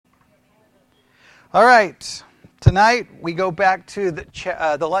All right. Tonight we go back to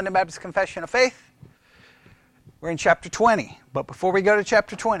the London Baptist Confession of Faith. We're in chapter 20. But before we go to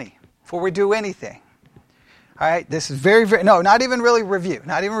chapter 20, before we do anything, all right, this is not even really review.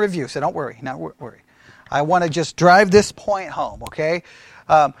 Not even review, so don't worry. Not worry. I want to just drive this point home, okay?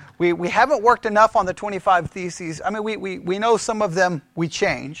 We haven't worked enough on the 25 theses. I mean, we know some of them we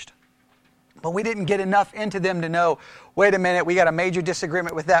changed, but we didn't get enough into them to know, wait a minute, we got a major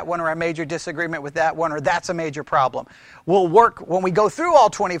disagreement with that one, or a major disagreement with that one, or that's a major problem. We'll work, when we go through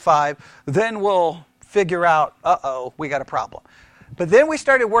all 25, then we'll figure out, we got a problem. But then we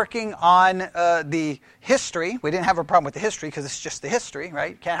started working on the history. We didn't have a problem with the history because it's just the history,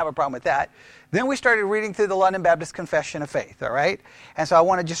 right? Can't have a problem with that. Then we started reading through the London Baptist Confession of Faith, all right? And so I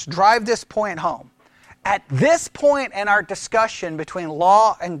want to just drive this point home. At this point in our discussion between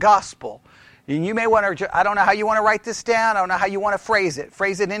law and gospel, and you may want to, I don't know how you want to write this down. I don't know how you want to phrase it.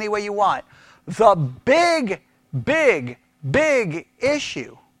 Phrase it any way you want. The big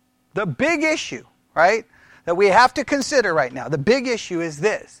issue, right, that we have to consider right now, the big issue is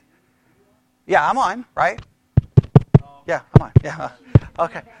this. Yeah, I'm on, right? Yeah, I'm on. Yeah,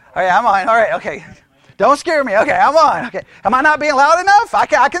 okay. All right, I'm on. All right, okay. Don't scare me. Okay, I'm on. Okay. Am I not being loud enough?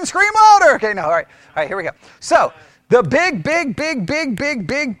 I can scream louder. Okay, no, all right. All right, here we go. So, the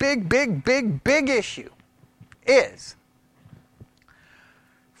big issue is,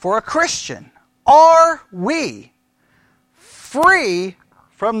 for a Christian, are we free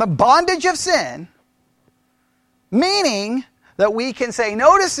from the bondage of sin, meaning that we can say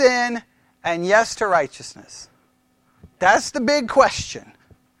no to sin and yes to righteousness? That's the big question.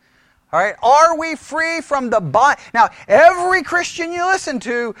 All right, are we free from the bond? Now, every Christian you listen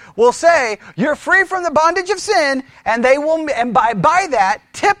to will say you're free from the bondage of sin, and they will, and by that,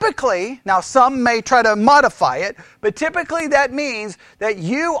 typically, now some may try to modify it, but typically that means that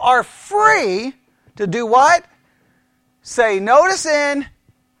you are free to do what? Say no to sin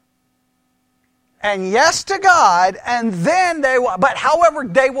and yes to God, and then they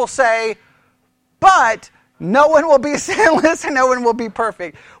will say, but no one will be sinless and no one will be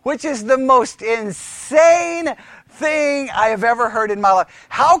perfect, which is the most insane thing I have ever heard in my life.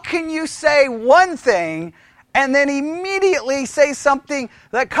 How can you say one thing and then immediately say something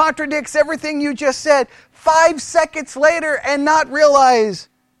that contradicts everything you just said 5 seconds later and not realize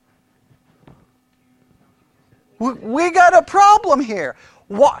we got a problem here?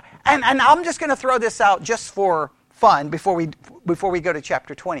 What? And I'm just going to throw this out just for fun before we go to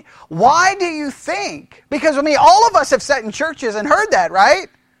chapter 20. Why do you think? Because, I mean, all of us have sat in churches and heard that, right?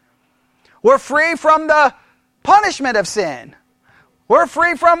 We're free from the punishment of sin. We're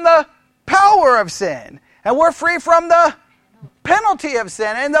free from the power of sin. And we're free from the penalty of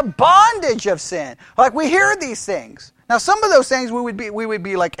sin and the bondage of sin. Like, we hear these things. Now, some of those things we would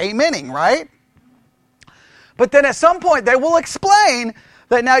be like amening, right? But then at some point they will explain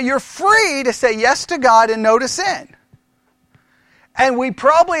that now you're free to say yes to God and no to sin. And we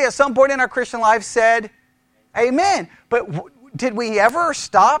probably at some point in our Christian life said, amen. But did we ever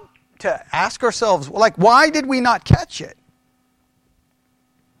stop to ask ourselves, like, why did we not catch it?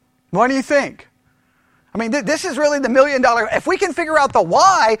 What do you think? I mean, this is really the $1 million. If we can figure out the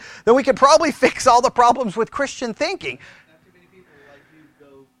why, then we could probably fix all the problems with Christian thinking.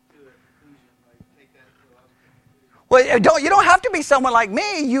 Well, you don't have to be someone like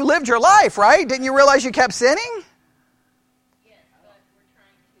me. You lived your life, right? Didn't you realize you kept sinning? Yes, but we're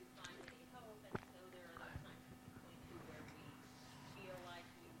trying to find any hope, and so there are those times where we feel like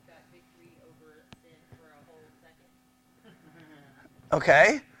we've got victory over sin for a whole second.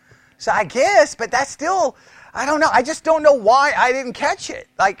 Okay. So I guess, but that's still, I don't know. I just don't know why I didn't catch it.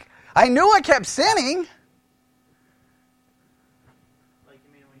 Like, I knew I kept sinning.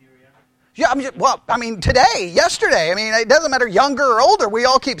 Yeah, yesterday. I mean, it doesn't matter younger or older. We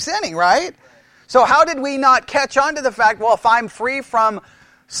all keep sinning, right? So how did we not catch on to the fact, well, if I'm free from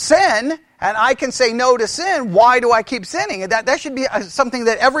sin and I can say no to sin, why do I keep sinning? And that should be something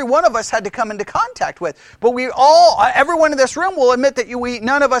that every one of us had to come into contact with. But everyone in this room will admit that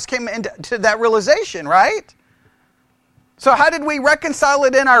none of us came into that realization, right? So how did we reconcile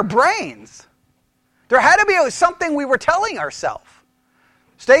it in our brains? There had to be something we were telling ourselves.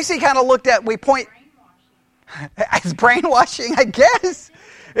 Stacy kind of looked at, it's brainwashing, I guess.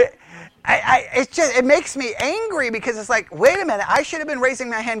 It makes me angry because it's like, wait a minute, I should have been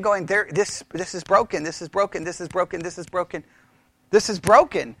raising my hand going, this is broken, this is broken, this is broken, this is broken, this is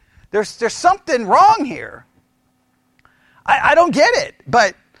broken. There's something wrong here. I don't get it,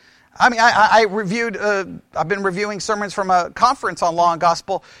 but I mean, I've been reviewing sermons from a conference on law and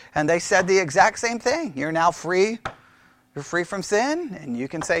gospel, and they said the exact same thing. You're now free You're free from sin, and you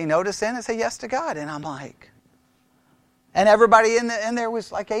can say no to sin and say yes to God. And I'm like, and everybody in there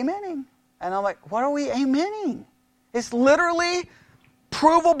was like amening. And I'm like, what are we amening? It's literally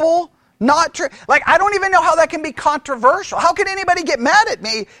provable, not true. Like, I don't even know how that can be controversial. How can anybody get mad at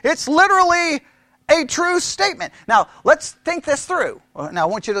me? It's literally a true statement. Now, let's think this through. Now, I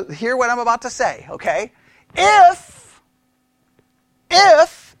want you to hear what I'm about to say, okay? If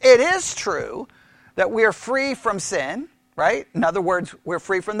it is true that we are free from sin, right? In other words, we're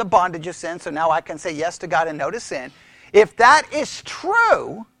free from the bondage of sin, so now I can say yes to God and no to sin. If that is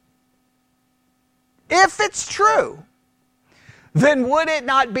true, if it's true, then would it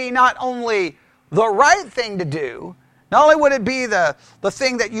not be not only the right thing to do, not only would it be the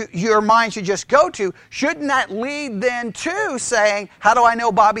thing that your mind should just go to, shouldn't that lead then to saying, how do I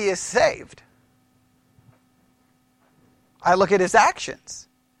know Bobby is saved? I look at his actions.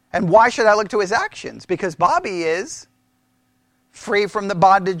 And why should I look to his actions? Because Bobby is free from the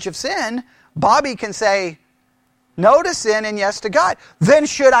bondage of sin. Bobby can say no to sin and yes to God. Then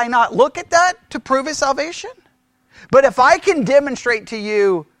should I not look at that to prove his salvation? But if I can demonstrate to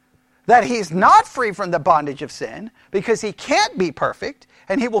you that he's not free from the bondage of sin because he can't be perfect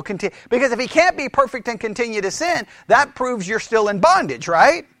and he will continue. Because if he can't be perfect and continue to sin, that proves you're still in bondage,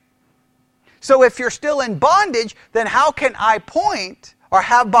 right? So if you're still in bondage, then how can I point or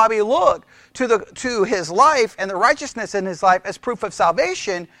have Bobby look to his life and the righteousness in his life as proof of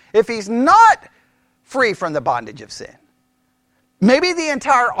salvation if he's not free from the bondage of sin? Maybe the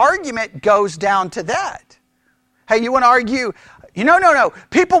entire argument goes down to that. Hey, you want to argue, no,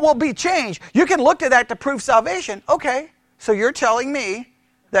 people will be changed. You can look to that to prove salvation. Okay, so you're telling me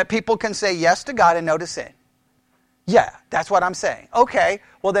that people can say yes to God and no to sin. Yeah, that's what I'm saying. Okay,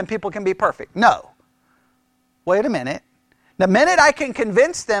 well then people can be perfect. No. Wait a minute. The minute I can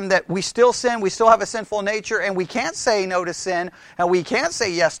convince them that we still sin, we still have a sinful nature, and we can't say no to sin, and we can't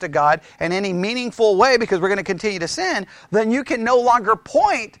say yes to God in any meaningful way because we're going to continue to sin, then you can no longer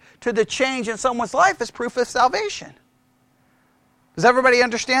point to the change in someone's life as proof of salvation. Does everybody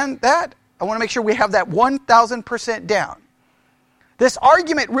understand that? I want to make sure we have that 1,000% down. This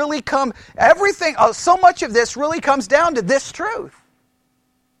argument really so much of this really comes down to this truth.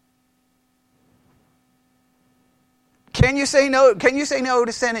 Can you say no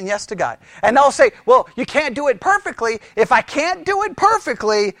to sin and yes to God? And they'll say, well, you can't do it perfectly. If I can't do it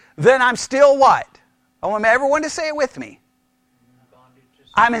perfectly, then I'm still what? I want everyone to say it with me.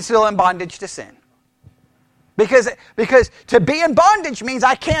 I'm still in bondage to sin. Because to be in bondage means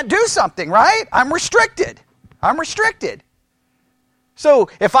I can't do something, right? I'm restricted. So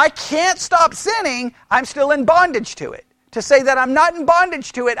if I can't stop sinning, I'm still in bondage to it. To say that I'm not in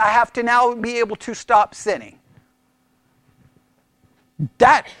bondage to it, I have to now be able to stop sinning.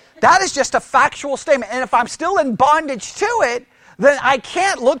 That is just a factual statement. And if I'm still in bondage to it, then I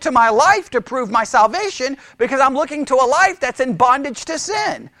can't look to my life to prove my salvation because I'm looking to a life that's in bondage to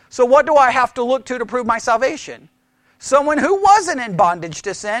sin. So what do I have to look to prove my salvation? Someone who wasn't in bondage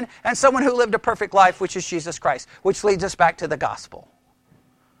to sin and someone who lived a perfect life, which is Jesus Christ, which leads us back to the gospel.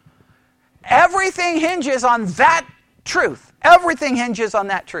 Everything hinges on that truth. Everything hinges on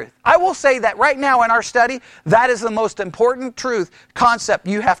that truth. I will say that right now in our study, that is the most important concept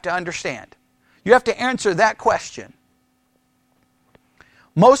you have to understand. You have to answer that question.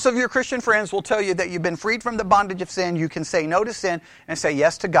 Most of your Christian friends will tell you that you've been freed from the bondage of sin. You can say no to sin and say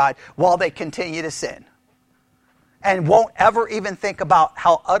yes to God while they continue to sin. And won't ever even think about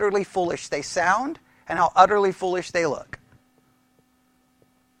how utterly foolish they sound and how utterly foolish they look.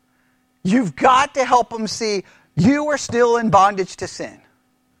 You've got to help them see you are still in bondage to sin.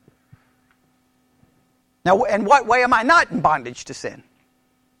 Now, in what way am I not in bondage to sin?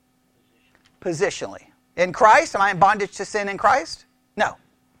 Positionally. In Christ, am I in bondage to sin in Christ? No.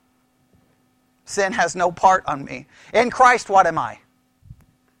 Sin has no part on me. In Christ, what am I?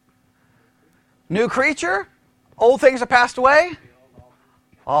 New creature? Old things have passed away?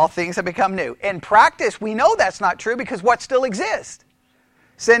 All things have become new. In practice, we know that's not true because what still exists?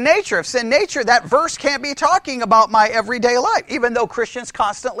 Sin nature. If sin nature, that verse can't be talking about my everyday life, even though Christians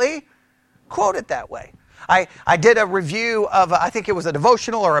constantly quote it that way. I did a review of, I think it was a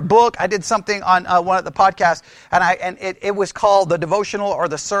devotional or a book. I did something on one of the podcasts, and it was called, the devotional or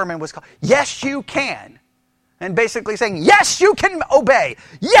the sermon was called, Yes, You Can. And basically saying, yes, you can obey.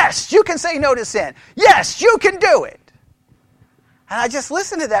 Yes, you can say no to sin. Yes, you can do it. And I just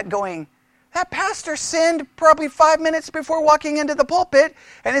listened to that going, that pastor sinned probably 5 minutes before walking into the pulpit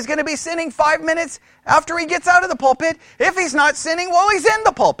and is going to be sinning 5 minutes after he gets out of the pulpit if he's not sinning while he's in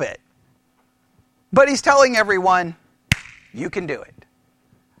the pulpit. But he's telling everyone, you can do it.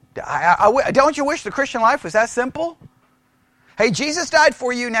 Don't you wish the Christian life was that simple? Hey, Jesus died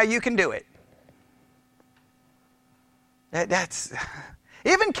for you, now you can do it. That's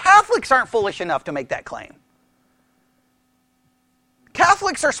even Catholics aren't foolish enough to make that claim.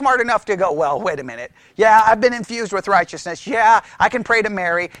 Catholics are smart enough to go, well, wait a minute. Yeah, I've been infused with righteousness. Yeah, I can pray to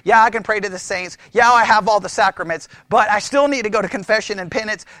Mary. Yeah, I can pray to the saints. Yeah, I have all the sacraments. But I still need to go to confession and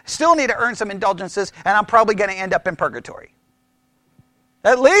penance. Still need to earn some indulgences. And I'm probably going to end up in purgatory.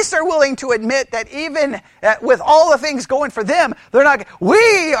 At least they're willing to admit that even with all the things going for them, they're not.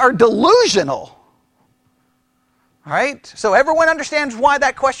 We are delusional. All right? So everyone understands why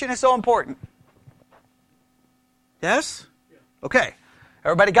that question is so important. Yes? Okay.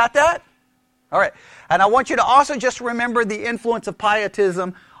 Everybody got that? All right. And I want you to also just remember the influence of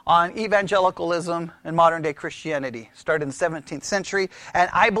pietism on evangelicalism and modern-day Christianity. Started in the 17th century. And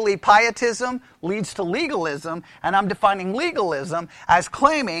I believe pietism leads to legalism. And I'm defining legalism as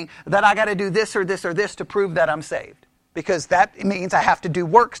claiming that I got to do this or this or this to prove that I'm saved. Because that means I have to do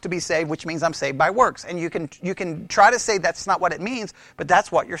works to be saved, which means I'm saved by works. And you can try to say that's not what it means, but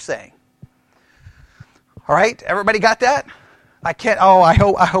that's what you're saying. All right? Everybody got that?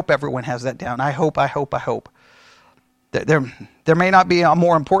 I hope everyone has that down. I hope. There may not be a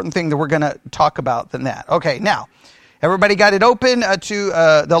more important thing that we're going to talk about than that. Okay, now, everybody got it open to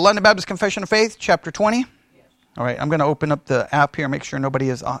the London Baptist Confession of Faith, chapter 20? Yes. All right, I'm going to open up the app here, make sure nobody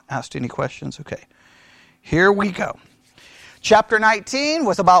has asked any questions. Okay, here we go. Chapter 19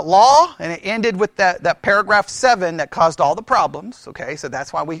 was about law, and it ended with that paragraph 7 that caused all the problems. Okay, so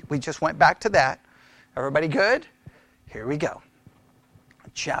that's why we just went back to that. Everybody good? Here we go.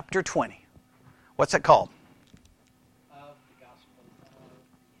 Chapter 20. What's it called? Of the gospel of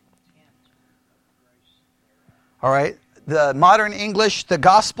the intent of grace thereof. All right. The modern English, the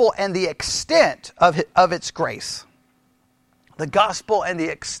gospel and the extent of its grace. The gospel and the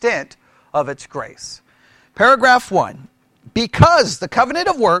extent of its grace. Paragraph 1. Because the covenant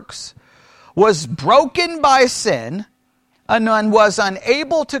of works was broken by sin and was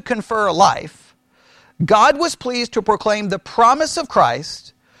unable to confer life, God was pleased to proclaim the promise of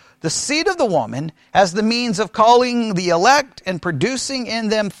Christ, the seed of the woman, as the means of calling the elect and producing in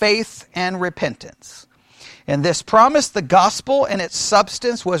them faith and repentance. In this promise, the gospel and its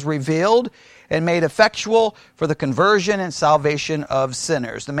substance was revealed and made effectual for the conversion and salvation of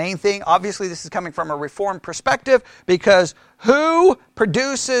sinners. The main thing, obviously this is coming from a Reformed perspective, because who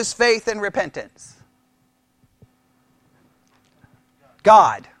produces faith and repentance?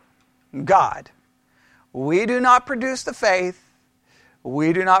 God. We do not produce the faith.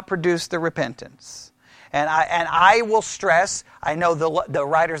 We do not produce the repentance. And I will stress, I know the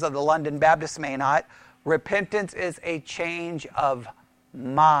writers of the London Baptist may not, repentance is a change of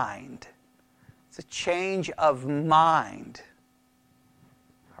mind. It's a change of mind.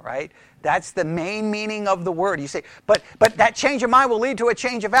 All right? That's the main meaning of the word. You say, but that change of mind will lead to a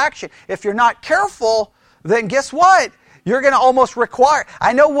change of action. If you're not careful, then guess what? You're going to almost require,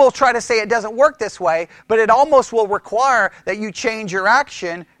 I know we'll try to say it doesn't work this way, but it almost will require that you change your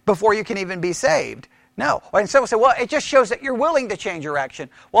action before you can even be saved. No. And some will say, well, it just shows that you're willing to change your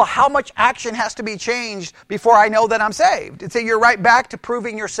action. Well, how much action has to be changed before I know that I'm saved? And so you're right back to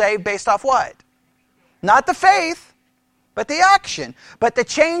proving you're saved based off what? Not the faith, but the action. But the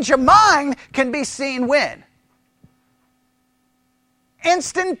change of mind can be seen when?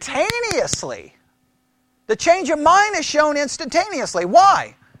 Instantaneously. The change of mind is shown instantaneously.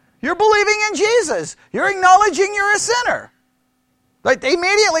 Why? You're believing in Jesus. You're acknowledging you're a sinner. Like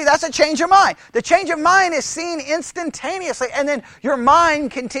immediately, that's a change of mind. The change of mind is seen instantaneously, and then your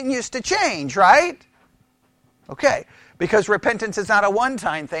mind continues to change, right? Okay, because repentance is not a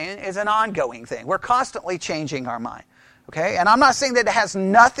one-time thing, it's an ongoing thing. We're constantly changing our mind. Okay, and I'm not saying that it has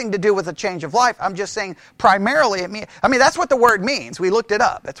nothing to do with a change of life. I'm just saying primarily that's what the word means. We looked it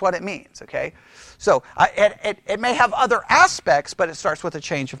up. That's what it means, okay? So it may have other aspects, but it starts with a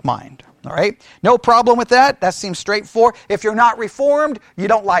change of mind, all right? No problem with that. That seems straightforward. If you're not reformed, you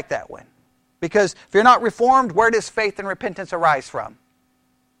don't like that one. Because if you're not reformed, where does faith and repentance arise from?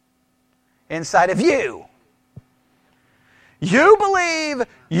 Inside of you. You believe,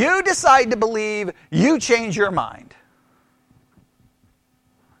 you decide to believe, you change your mind.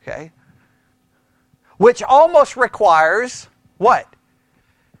 Okay? Which almost requires what?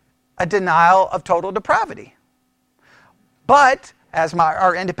 A denial of total depravity. But, as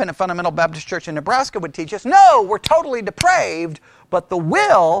our Independent Fundamental Baptist Church in Nebraska would teach us, no, we're totally depraved, but the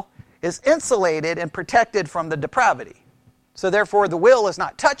will is insulated and protected from the depravity. So therefore, the will is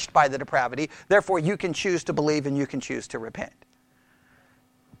not touched by the depravity. Therefore, you can choose to believe and you can choose to repent.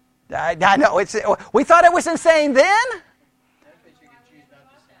 I know, we thought it was insane then.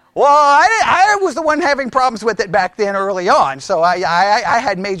 Well, I was the one having problems with it back then early on, so I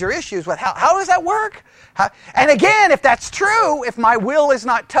had major issues with how does that work? And again, if that's true, if my will is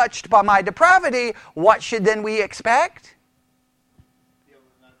not touched by my depravity, what should then we expect?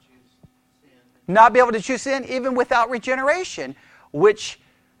 Not be able to choose sin even without regeneration. Which,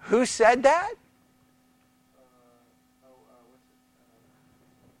 who said that?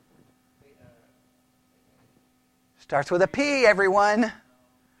 Starts with a P, everyone.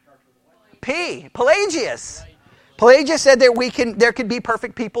 P. Pelagius. Pelagius said that there could be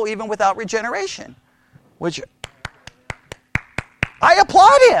perfect people even without regeneration. Which I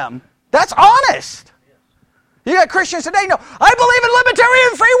applaud him. That's honest. You got Christians today, no, I believe in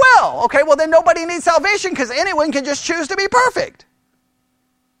libertarian free will. Okay, well then nobody needs salvation because anyone can just choose to be perfect.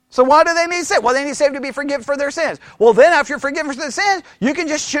 So why do they need saved? Well, they need saved to be forgiven for their sins. Well then, after you're forgiven for the sins, you can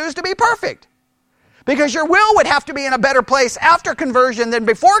just choose to be perfect. Because your will would have to be in a better place after conversion than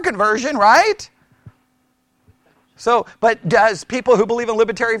before conversion, right? So, but does people who believe in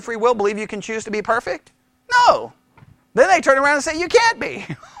libertarian free will believe you can choose to be perfect? No. Then they turn around and say you can't be.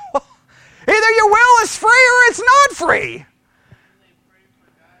 Either your will is free or it's not free.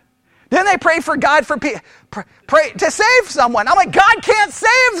 Then they pray for God pray to save someone. I'm like, God can't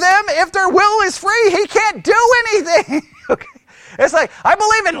save them if their will is free. He can't do anything. Okay. It's like, I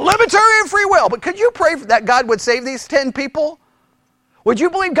believe in libertarian free will, but could you pray that God would save these 10 people? Would you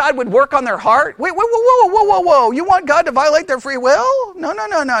believe God would work on their heart? Wait, whoa. You want God to violate their free will?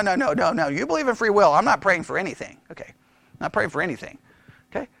 No. You believe in free will. I'm not praying for anything. Okay. I'm not praying for anything.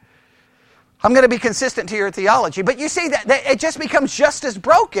 Okay. I'm going to be consistent to your theology. But you see that it just becomes just as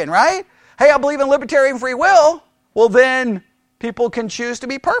broken, right? Hey, I believe in libertarian free will. Well, then people can choose to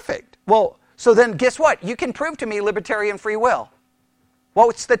be perfect. Well, so then guess what? You can prove to me libertarian free will.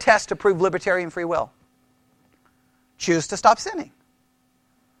 What's the test to prove libertarian free will? Choose to stop sinning.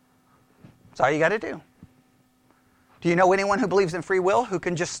 That's all you got to do. Do you know anyone who believes in free will who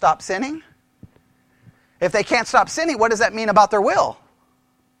can just stop sinning? If they can't stop sinning, what does that mean about their will?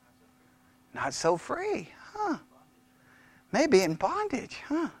 Not so free. Huh. Maybe in bondage.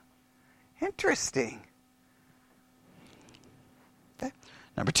 Huh. Interesting. Okay.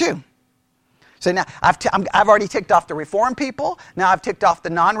 Number 2. So now I've already ticked off the Reformed people. Now I've ticked off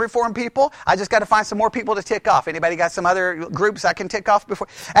the non-Reformed people. I just got to find some more people to tick off. Anybody got some other groups I can tick off before?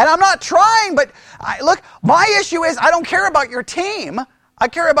 And I'm not trying, but look, my issue is I don't care about your team. I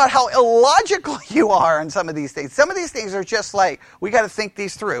care about how illogical you are in some of these things. Some of these things are just like, we got to think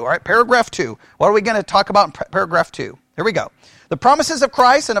these through. All right, paragraph 2. What are we going to talk about in paragraph 2? Here we go. The promises of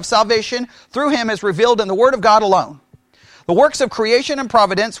Christ and of salvation through him is revealed in the Word of God alone. The works of creation and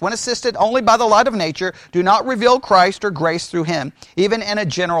providence, when assisted only by the light of nature, do not reveal Christ or grace through him, even in a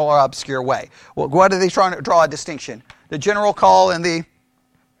general or obscure way. Well, what are they trying to draw a distinction? The general call and the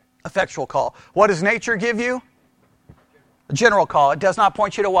effectual call. What does nature give you? A general call. It does not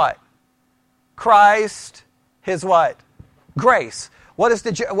point you to what? Christ, his what? Grace. What does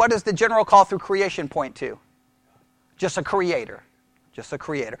the general call through creation point to? Just a creator. Just a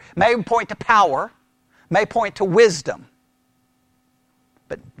creator. May point to power. May point to wisdom.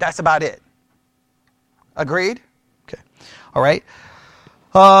 But that's about it. Agreed? Okay. All right.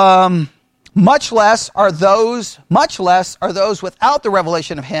 Much less are those without the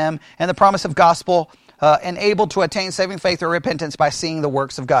revelation of him and the promise of gospel and able to attain saving faith or repentance by seeing the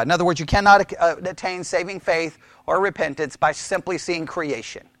works of God. In other words, you cannot attain saving faith or repentance by simply seeing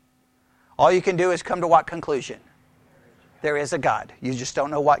creation. All you can do is come to what conclusion? There is a God. You just don't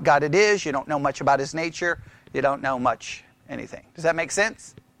know what God it is. You don't know much about his nature. You don't know much anything. Does that make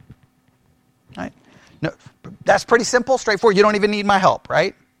sense? All right. No, that's pretty simple, straightforward. You don't even need my help,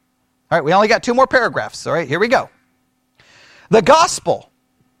 right? All right, we only got 2 more paragraphs. All right, here we go. The gospel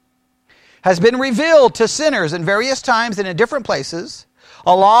has been revealed to sinners in various times and in different places,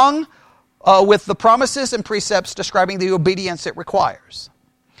 along with the promises and precepts describing the obedience it requires.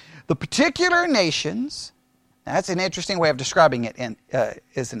 The particular nations, that's an interesting way of describing it,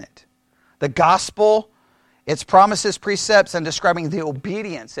 isn't it? The gospel, its promises, precepts, and describing the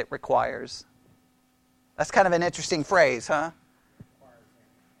obedience it requires. That's kind of an interesting phrase, huh?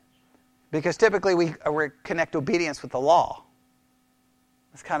 Because typically we connect obedience with the law.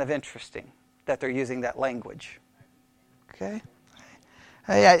 It's kind of interesting that they're using that language. Okay?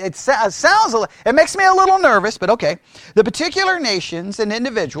 Yeah, it makes me a little nervous, but okay. The particular nations and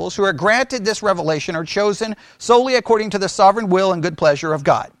individuals who are granted this revelation are chosen solely according to the sovereign will and good pleasure of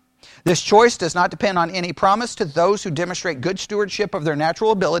God. This choice does not depend on any promise to those who demonstrate good stewardship of their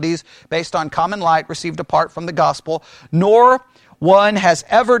natural abilities based on common light received apart from the gospel, nor one has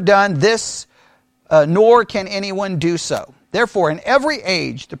ever done this, nor can anyone do so. Therefore, in every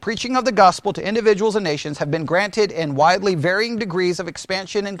age, the preaching of the gospel to individuals and nations have been granted in widely varying degrees of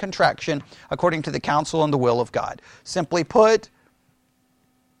expansion and contraction according to the counsel and the will of God. Simply put,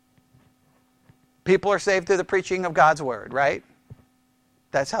 people are saved through the preaching of God's word, right?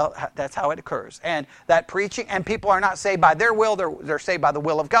 That's how it occurs. And that preaching, and people are not saved by their will, they're saved by the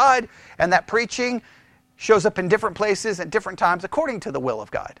will of God, and that preaching shows up in different places at different times according to the will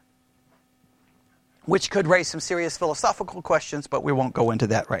of God, which could raise some serious philosophical questions, but we won't go into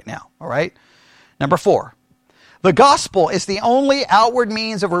that right now, all right? Number 4, the gospel is the only outward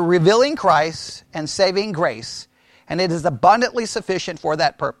means of revealing Christ and saving grace, and it is abundantly sufficient for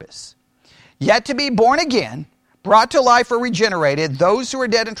that purpose. Yet to be born again, brought to life or regenerated, those who are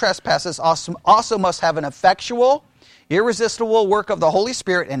dead in trespasses also must have an effectual, irresistible work of the Holy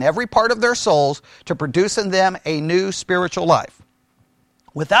Spirit in every part of their souls to produce in them a new spiritual life.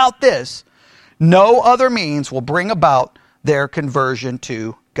 Without this, no other means will bring about their conversion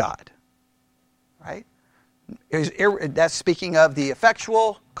to God. Right? That's speaking of the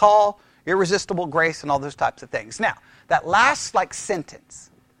effectual call, irresistible grace, and all those types of things. Now, that last sentence,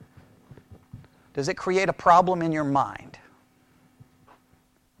 does it create a problem in your mind?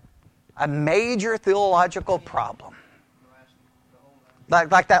 A major theological problem.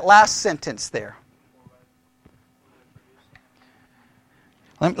 Like that last sentence there.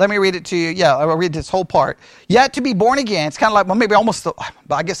 Let me read it to you. Yeah, I'll read this whole part. Yet to be born again, it's kind of like, well, maybe almost,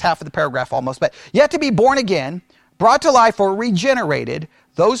 I guess half of the paragraph almost, but yet to be born again, brought to life or regenerated,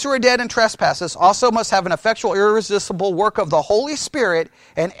 those who are dead in trespasses also must have an effectual, irresistible work of the Holy Spirit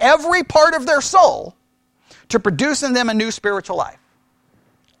in every part of their soul to produce in them a new spiritual life.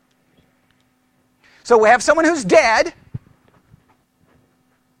 So we have someone who's dead,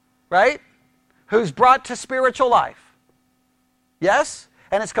 right? Who's brought to spiritual life. Yes?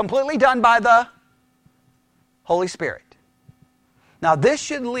 And it's completely done by the Holy Spirit. Now, this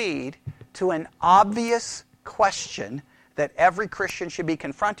should lead to an obvious question that every Christian should be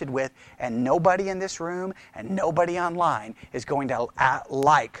confronted with, and nobody in this room and nobody online is going to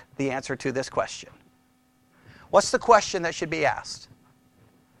like the answer to this question. What's the question that should be asked?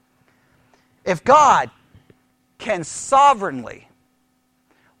 If God can sovereignly,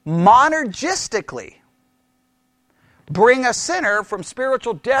 monergistically bring a sinner from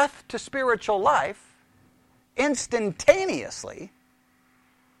spiritual death to spiritual life instantaneously,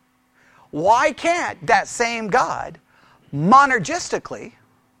 why can't that same God monergistically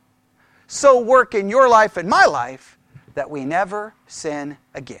so work in your life and my life that we never sin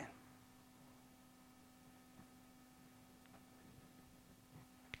again?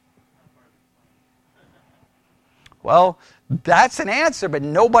 Well, that's an answer, but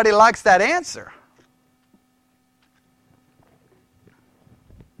nobody likes that answer.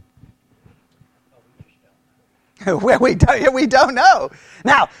 we don't know.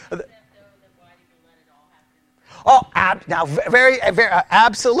 Now,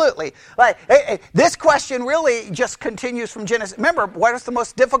 absolutely. This question really just continues from Genesis. Remember, what is the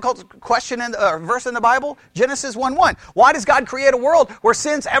most difficult question verse in the Bible? Genesis 1:1. Why does God create a world where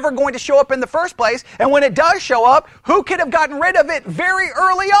sin's ever going to show up in the first place? And when it does show up, who could have gotten rid of it very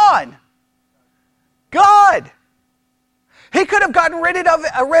early on? God. He could have gotten rid of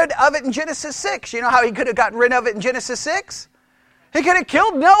it in Genesis 6. You know how he could have gotten rid of it in Genesis 6? He could have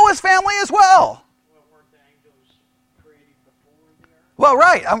killed Noah's family as well. Well,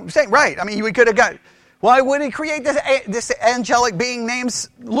 right. I'm saying right. I mean, we could have got. Why would he create this angelic being named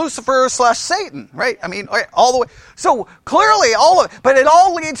Lucifer/Satan? Right. I mean, all the way. So clearly, but it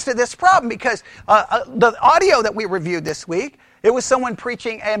all leads to this problem because the audio that we reviewed this week, it was someone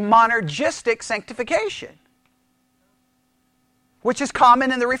preaching a monergistic sanctification, which is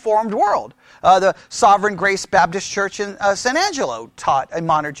common in the Reformed world. The Sovereign Grace Baptist Church in San Angelo taught a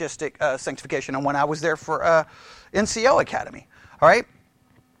monergistic sanctification, and when I was there for NCO Academy. All right?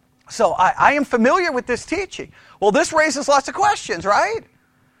 So I am familiar with this teaching. Well, this raises lots of questions, right?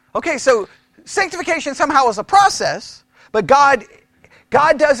 Okay, so sanctification somehow is a process, but God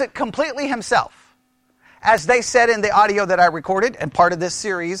does it completely himself. As they said in the audio that I recorded, and part of this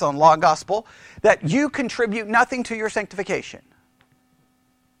series on Law and Gospel, that you contribute nothing to your sanctification.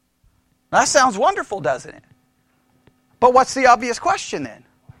 That sounds wonderful, doesn't it? But what's the obvious question then?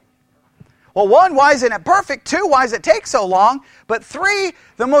 Well, 1, why isn't it perfect? 2, why does it take so long? But 3,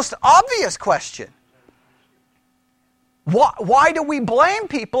 the most obvious question. Why do we blame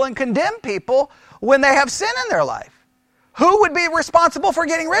people and condemn people when they have sin in their life? Who would be responsible for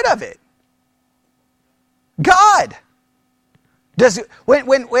getting rid of it? God. If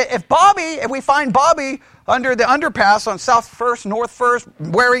we find Bobby under the underpass on South First, North First,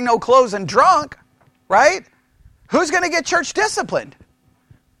 wearing no clothes and drunk, right? Who's going to get church disciplined?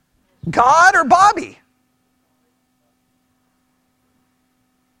 God or Bobby?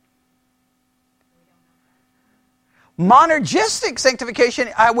 Monergistic sanctification,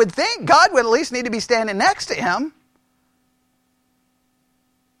 I would think God would at least need to be standing next to him.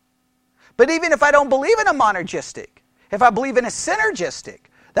 But even if I don't believe in a monergistic, if I believe in a synergistic,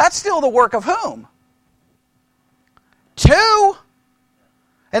 that's still the work of whom? Two.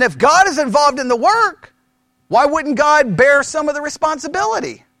 And if God is involved in the work, why wouldn't God bear some of the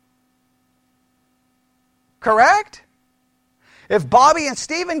responsibility? Correct? If Bobby and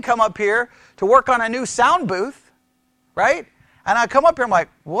Stephen come up here to work on a new sound booth, right? And I come up here, I'm like,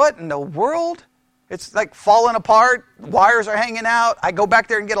 what in the world? It's like falling apart, wires are hanging out, I go back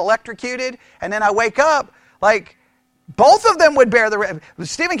there and get electrocuted, and then I wake up, like, both of them would bear the...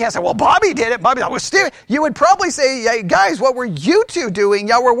 Stephen can't say, well, Bobby did it. Bobby, well, Stephen, you would probably say, hey, guys, what were you two doing?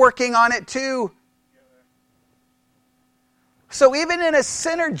 Y'all were working on it too. So even in a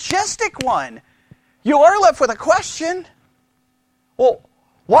synergistic one, you are left with a question. Well,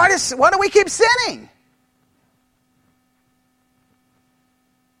 why do we keep sinning?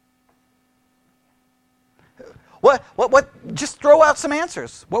 What? Just throw out some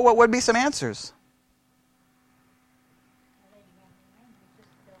answers. What would be some answers?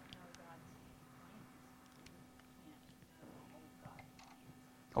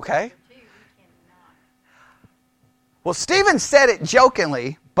 Okay. Well, Stephen said it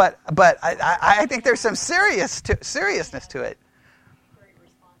jokingly, but I think there's some seriousness to it.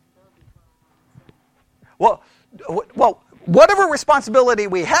 Well, whatever responsibility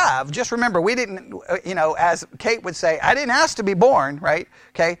we have, just remember, we didn't, as Kate would say, I didn't ask to be born, right?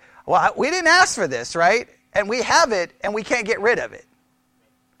 Okay. Well, we didn't ask for this, right? And we have it, and we can't get rid of it.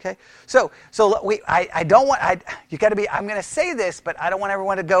 Okay. So I don't want, you got to be, I'm going to say this, but I don't want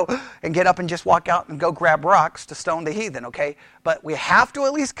everyone to go and get up and just walk out and go grab rocks to stone the heathen, okay? But we have to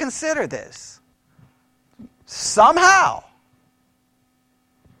at least consider this. Somehow,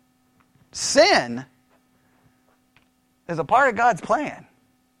 sin is a part of God's plan.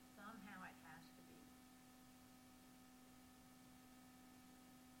 Somehow it has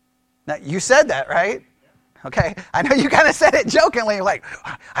to be. Now, you said that, right? Okay, I know you kind of said it jokingly, like,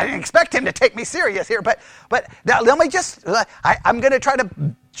 I didn't expect him to take me serious here, but now let me just, I'm going to try to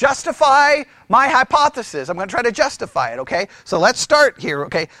justify my hypothesis. I'm going to try to justify it, okay? So let's start here,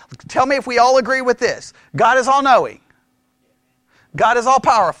 okay? Tell me if we all agree with this. God is all-knowing. God is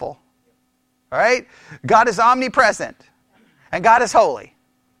all-powerful. All right? God is omnipresent. And God is holy.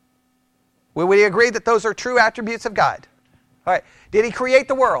 Will we agree that those are true attributes of God? All right. Did he create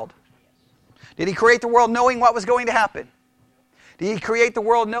the world? Did he create the world knowing what was going to happen? Did he create the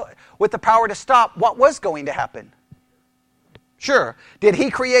world with the power to stop what was going to happen? Sure. Did he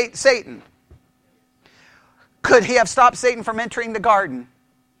create Satan? Could he have stopped Satan from entering the garden?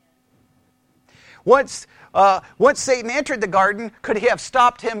 Once Satan entered the garden, could he have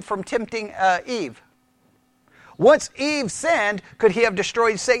stopped him from tempting Eve? Once Eve sinned, could he have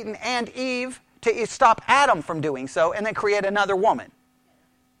destroyed Satan and Eve to stop Adam from doing so and then create another woman?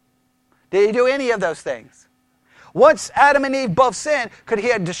 Did he do any of those things? Once Adam and Eve both sinned, could he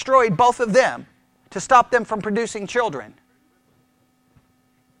have destroyed both of them to stop them from producing children?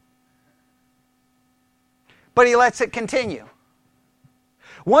 But he lets it continue.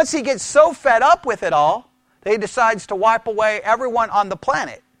 Once he gets so fed up with it all, that he decides to wipe away everyone on the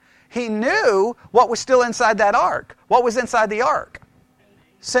planet. He knew what was still inside that ark. What was inside the ark?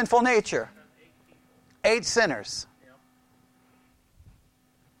 Sinful nature. 8 sinners.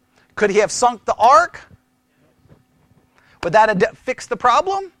 Could he have sunk the ark? Would that have fixed the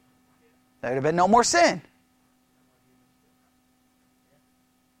problem? There would have been no more sin.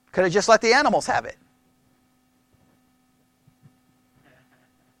 Could have just let the animals have it.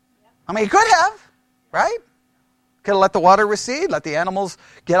 I mean, he could have, right? Could have let the water recede, let the animals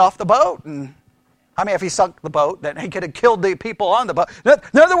get off the boat. And I mean, if he sunk the boat, then he could have killed the people on the boat.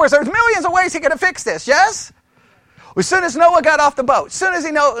 In other words, there's millions of ways he could have fixed this, yes? As soon as Noah got off the boat, as soon as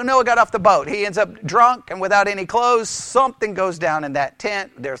Noah got off the boat, he ends up drunk and without any clothes. Something goes down in that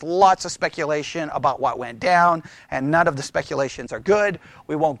tent. There's lots of speculation about what went down, and none of the speculations are good.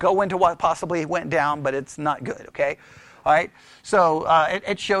 We won't go into what possibly went down, but it's not good, okay? All right? So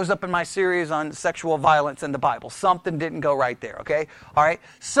it shows up in my series on sexual violence in the Bible. Something didn't go right there, okay? All right?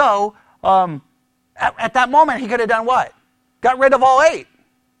 So at that moment, he could have done what? Got rid of all 8.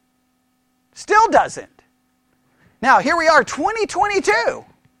 Still doesn't. Now, here we are, 2022.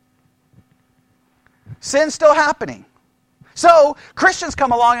 Sin's still happening. So, Christians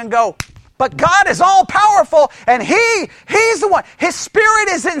come along and go, But God is all powerful, and He's the one. His Spirit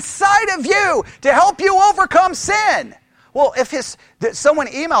is inside of you to help you overcome sin. Well, if someone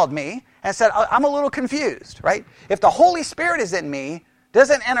emailed me and said, I'm a little confused, right? If the Holy Spirit is in me,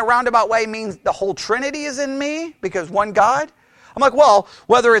 doesn't in a roundabout way mean the whole Trinity is in me because one God? I'm like, well,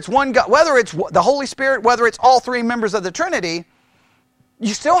 whether it's one God, whether it's the Holy Spirit, whether it's all three members of the Trinity,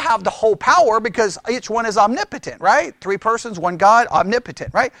 you still have the whole power because each one is omnipotent, right? Three persons, one God,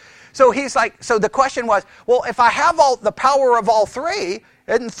 omnipotent, right? So he's like, so the question was, well, if I have all the power of all three,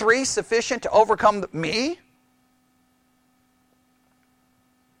 isn't three sufficient to overcome me?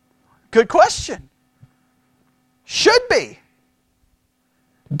 Good question. Should be.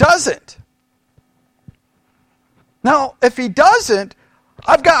 Doesn't. Now, if he doesn't,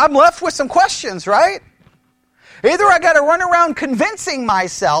 I'm left with some questions, right? Either I got to run around convincing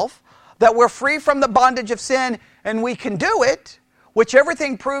myself that we're free from the bondage of sin and we can do it, which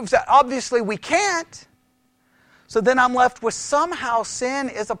everything proves that obviously we can't. So then I'm left with somehow sin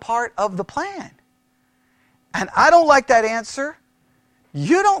is a part of the plan. And I don't like that answer.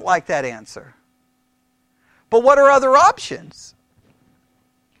 You don't like that answer. But what are other options?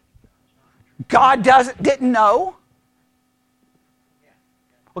 God didn't know.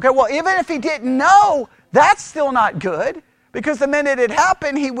 Okay, well, even if he didn't know, that's still not good. Because the minute it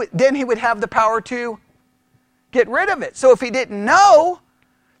happened, he would have the power to get rid of it. So if he didn't know,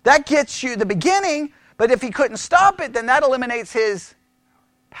 that gets you the beginning. But if he couldn't stop it, then that eliminates his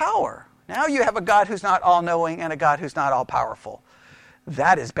power. Now you have a God who's not all-knowing and a God who's not all-powerful.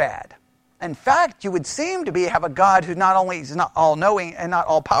 That is bad. In fact, you would seem to have a God who not only is not all-knowing and not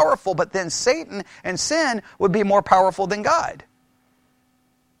all-powerful, but then Satan and sin would be more powerful than God.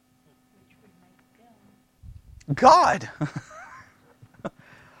 God.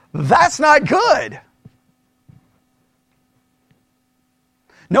 That's not good.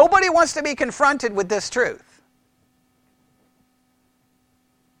 Nobody wants to be confronted with this truth.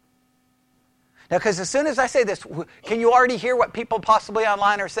 Now, because as soon as I say this, can you already hear what people possibly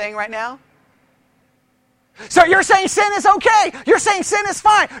online are saying right now? So you're saying sin is okay. You're saying sin is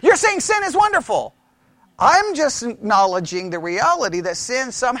fine. You're saying sin is wonderful. I'm just acknowledging the reality that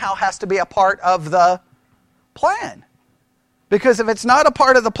sin somehow has to be a part of the plan. Because if it's not a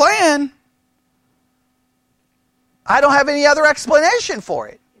part of the plan, I don't have any other explanation for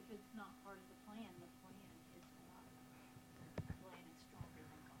it. If it's not part of the plan is not. The plan is stronger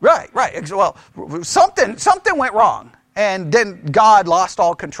than God. Right. Well, something went wrong, and then God lost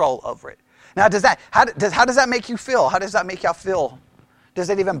all control over it. Now, how does that make you feel? How does that make y'all feel? Does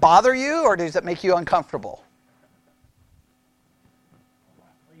it even bother you, or does it make you uncomfortable?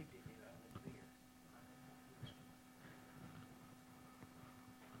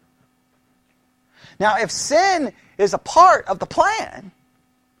 Now, if sin is a part of the plan,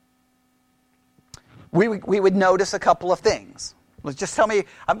 we would notice a couple of things. Let's just tell me,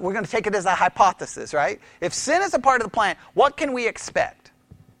 we're going to take it as a hypothesis, right? If sin is a part of the plan, what can we expect?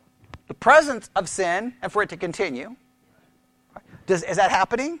 The presence of sin and for it to continue. Is that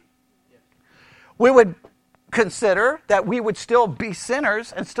happening? We would consider that we would still be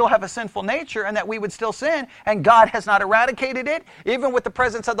sinners and still have a sinful nature and that we would still sin, and God has not eradicated it, even with the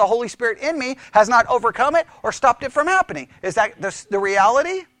presence of the Holy Spirit in me, has not overcome it or stopped it from happening. Is that the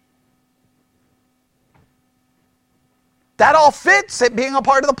reality? That all fits it being a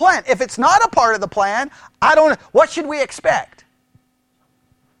part of the plan. If it's not a part of the plan, I don't know. What should we expect?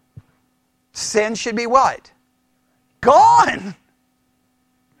 Sin should be what? Gone. Imagine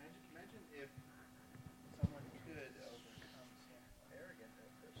if someone could overcome sin arrogant,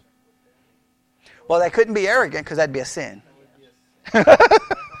 that person would then be. Well, they couldn't be arrogant because that'd be a sin. That would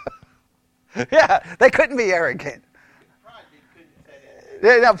be a Yeah, they couldn't be arrogant. pride. Couldn't say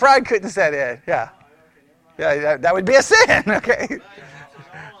that. No, pride couldn't set in. Yeah. Yeah, that would be a sin. Okay.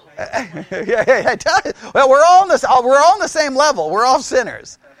 Yeah. Well, we're all on the same level. We're all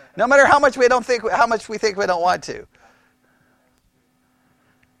sinners, no matter how much we think we don't want to.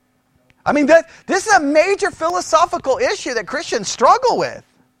 I mean, this is a major philosophical issue that Christians struggle with,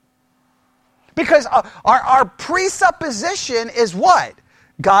 because our presupposition is what?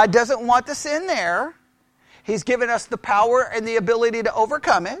 God doesn't want the sin there. He's given us the power and the ability to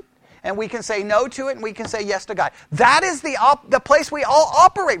overcome it. And we can say no to it, and we can say yes to God. That is the place we all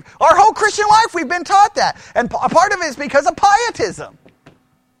operate. Our whole Christian life, we've been taught that. And a part of it is because of pietism.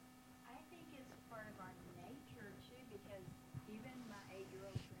 I think it's part of our nature, too, because even my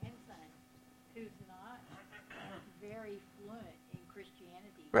 8-year-old grandson, who's not very fluent in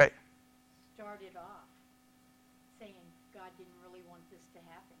Christianity, Right. started off saying God didn't really want this to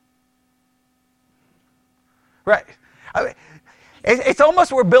happen. Right. I mean, It's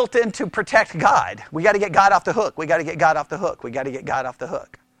almost we're built in to protect God. We got to get God off the hook. We got to get God off the hook. We got to get God off the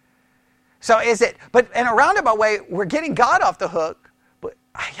hook. So but in a roundabout way, we're getting God off the hook. But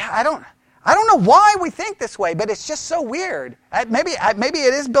I don't know why we think this way, but it's just so weird. Maybe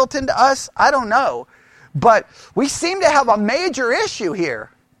it is built into us. I don't know. But we seem to have a major issue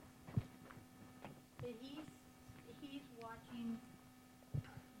here. But he's watching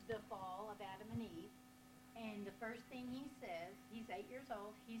the fall of Adam and Eve, and the first thing he says, he's 8 years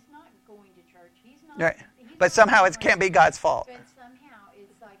old, he's not going to church, he's not... Right. But somehow it can't be God's fault. But somehow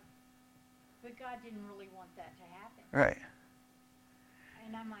it's like, but God didn't really want that to happen. Right.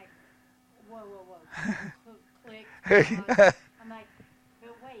 And I'm like, whoa. Click. I'm like,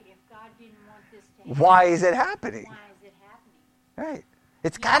 but wait, if God didn't want this to happen... Why is it happening? Right.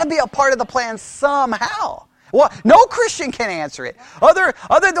 It's got to be a part of the plan somehow. Well, no Christian can answer it. Other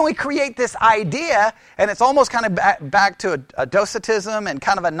than we create this idea, and it's almost kind of back to a Docetism and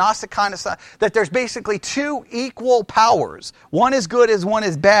kind of a Gnostic kind of stuff, that there's basically two equal powers. One is good as one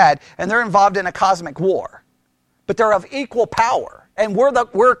is bad, and they're involved in a cosmic war. But they're of equal power, and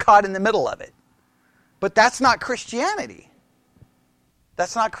we're caught in the middle of it. But that's not Christianity.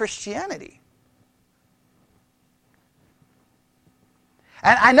 That's not Christianity.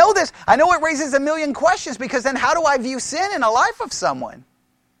 And I know it raises a million questions, because then how do I view sin in the life of someone?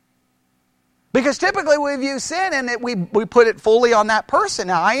 Because typically we view sin and we put it fully on that person.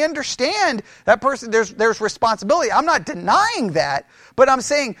 Now I understand that person, there's responsibility. I'm not denying that, but I'm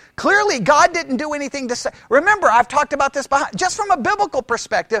saying clearly God didn't do anything to say. Remember, I've talked about this just from a biblical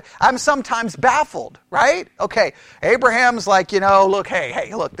perspective. I'm sometimes baffled, right? Okay, Abraham's like, look,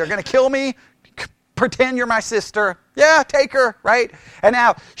 hey, look, they're going to kill me. Pretend you're my sister. Yeah, take her, right? And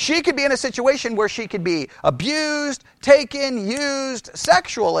now she could be in a situation where she could be abused, taken, used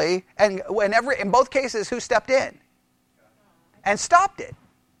sexually, and in both cases, who stepped in and stopped it?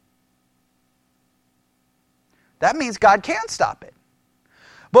 That means God can stop it.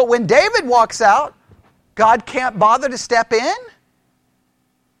 But when David walks out, God can't bother to step in?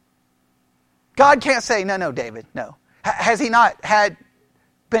 God can't say, no, David, no. Has he not had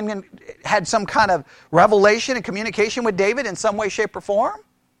some kind of revelation and communication with David in some way, shape, or form?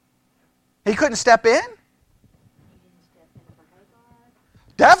 He couldn't step in?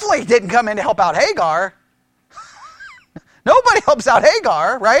 Definitely didn't come in to help out Hagar. Nobody helps out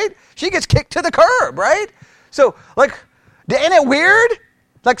Hagar, right? She gets kicked to the curb, right? So, isn't it weird?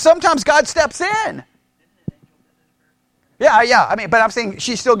 Sometimes God steps in. Yeah. But I'm saying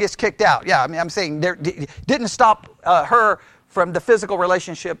she still gets kicked out. Yeah, I'm saying didn't stop her from the physical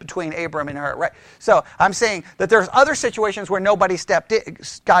relationship between Abram and her, right? So I'm saying that there's other situations where nobody stepped in,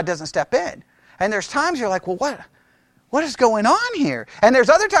 God doesn't step in. And there's times you're like, well, what is going on here? And there's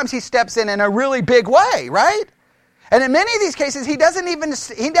other times he steps in a really big way, right? And in many of these cases, he doesn't even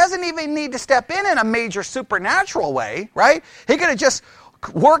need to step in a major supernatural way, right? He could have just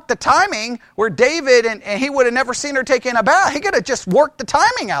worked the timing where David, and he would have never seen her taking a bath. He could have just worked the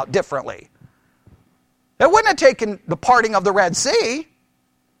timing out differently. It wouldn't have taken the parting of the Red Sea.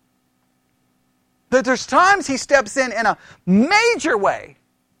 But there's times he steps in a major way,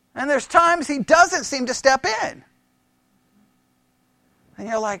 and there's times he doesn't seem to step in. And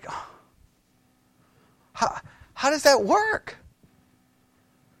you're like, how does that work?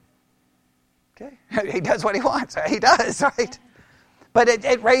 Okay, he does what he wants. Right? He does, right? But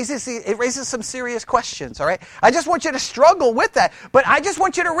it raises some serious questions. All right, I just want you to struggle with that. But I just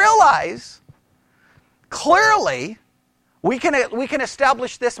want you to realize. Clearly, we can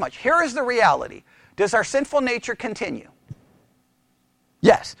establish this much. Here is the reality. Does our sinful nature continue?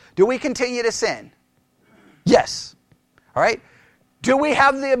 Yes. Do we continue to sin? Yes. All right. Do we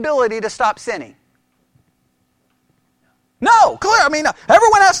have the ability to stop sinning? No. Clear.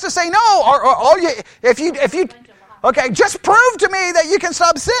 Everyone has to say no. Or if you okay, just prove to me that you can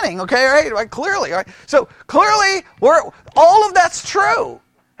stop sinning. Okay, right? Clearly, right. So clearly, all of that's true.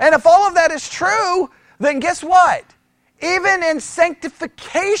 And if all of that is true, then guess what? Even in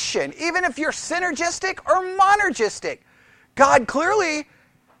sanctification, even if you're synergistic or monergistic, God clearly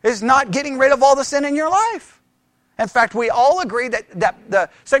is not getting rid of all the sin in your life. In fact, we all agree that the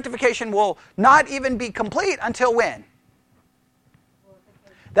sanctification will not even be complete until when?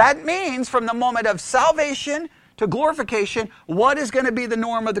 That means from the moment of salvation to glorification, what is going to be the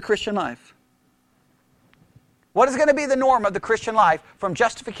norm of the Christian life? What is going to be the norm of the Christian life from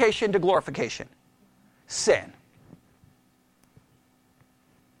justification to glorification? Sin.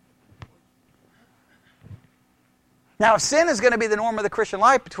 Now, if sin is going to be the norm of the Christian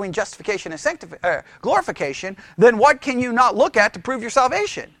life between justification and glorification, then what can you not look at to prove your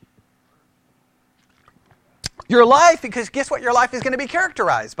salvation? your life, because guess what your life is going to be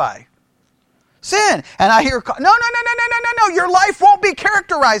characterized by? Sin. And I hear, no, your life won't be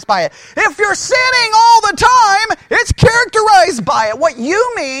characterized by it. If you're sinning all the time, it's characterized by it. What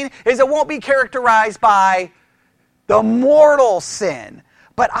you mean is it won't be characterized by the mortal sin.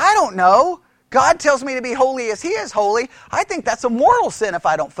 But I don't know. God tells me to be holy as He is holy. I think that's a mortal sin if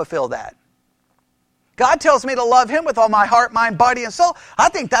I don't fulfill that. God tells me to love Him with all my heart, mind, body, and soul. I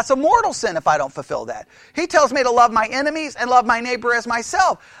think that's a mortal sin if I don't fulfill that. He tells me to love my enemies and love my neighbor as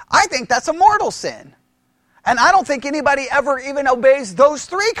myself. I think that's a mortal sin. And I don't think anybody ever even obeys those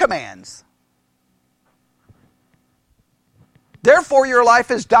 3 commands. Therefore, your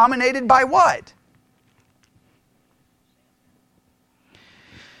life is dominated by what?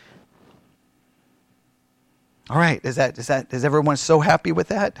 All right, is everyone so happy with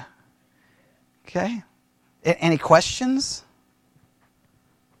that? Okay. Any questions?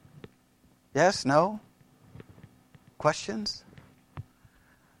 Yes? No? Questions?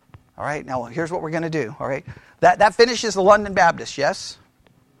 All right, now here's what we're going to do. All right, that finishes the London Baptist, yes?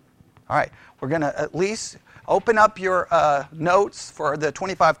 All right, we're going to at least open up your notes for the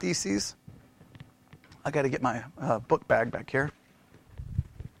 25 Theses. I got to get my book bag back here.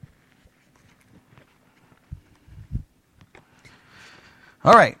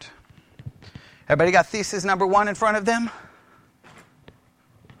 All right. Everybody got thesis number 1 in front of them?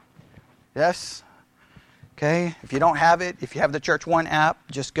 Yes? Okay. If you don't have it, if you have the Church One app,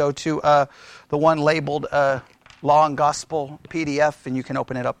 just go to the one labeled Law and Gospel PDF, and you can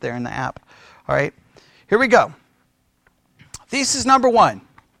open it up there in the app. All right. Here we go. Thesis number 1.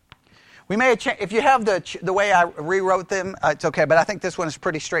 We may have if you have the way I rewrote them, it's okay, but I think this one is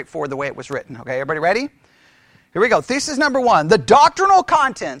pretty straightforward the way it was written. Okay, everybody ready? Here we go. Thesis number 1. The doctrinal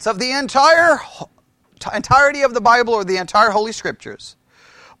contents of the entirety of the Bible or the entire Holy Scriptures,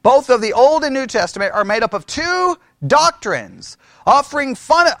 both of the Old and New Testament, are made up of 2 doctrines,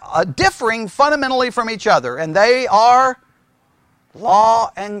 differing fundamentally from each other, and they are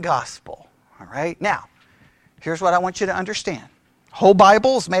law and gospel. All right? Now, here's what I want you to understand. The whole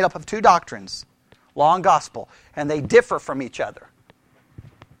Bible is made up of 2 doctrines, law and gospel, and they differ from each other.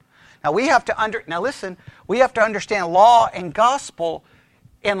 Now we have to understand law and gospel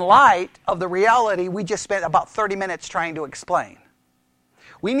in light of the reality we just spent about 30 minutes trying to explain.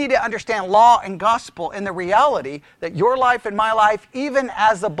 We need to understand law and gospel in the reality that your life and my life, even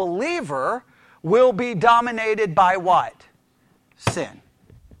as a believer, will be dominated by what? Sin.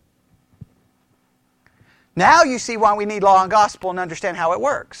 Now you see why we need law and gospel and understand how it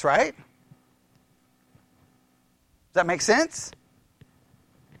works, right? Does that make sense?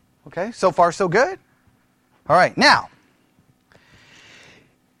 Okay, so far so good? All right, now,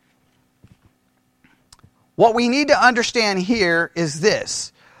 what we need to understand here is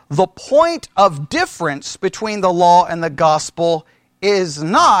this. The point of difference between the law and the gospel is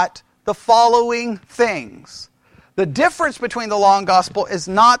not the following things. The difference between the law and gospel is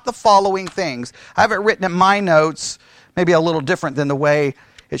not the following things. I have it written in my notes, maybe a little different than the way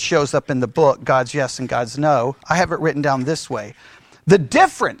it shows up in the book, God's Yes and God's No. I have it written down this way. The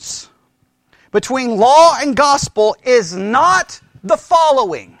difference between law and gospel is not the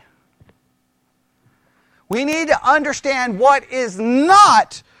following. We need to understand what is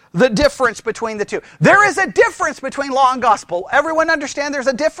not the difference between the 2. There is a difference between law and gospel. Everyone understand there's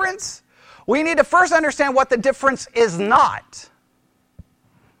a difference? We need to first understand what the difference is not.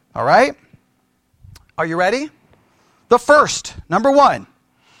 All right? Are you ready? The first, number 1.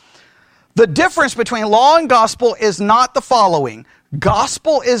 The difference between law and gospel is not the following.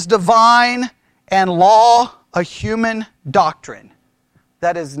 Gospel is divine and law a human doctrine.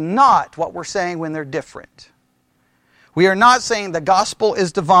 That is not what we're saying when they're different. We are not saying the gospel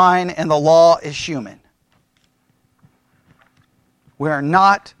is divine and the law is human. We are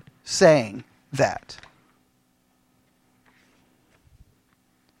not saying that.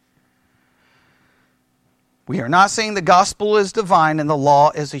 We are not saying the gospel is divine and the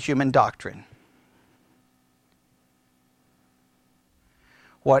law is a human doctrine.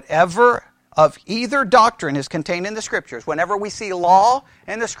 Whatever of either doctrine is contained in the Scriptures. Whenever we see law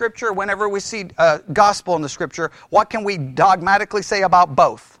in the Scripture, whenever we see gospel in the Scripture, what can we dogmatically say about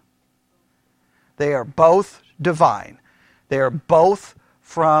both? They are both divine. They are both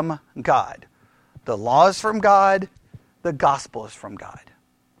from God. The law is from God. The gospel is from God.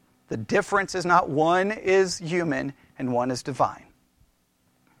 The difference is not one is human and one is divine.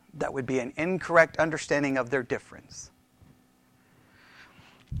 That would be an incorrect understanding of their difference.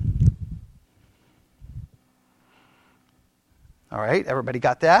 All right, everybody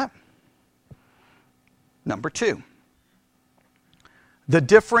got that? Number 2. The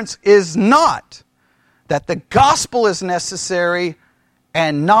difference is not that the gospel is necessary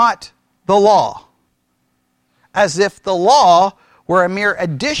and not the law, as if the law were a mere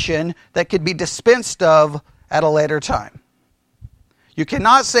addition that could be dispensed of at a later time. You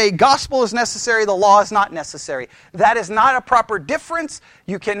cannot say gospel is necessary, the law is not necessary. That is not a proper difference.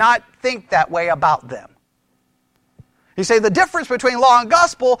 You cannot think that way about them. You say the difference between law and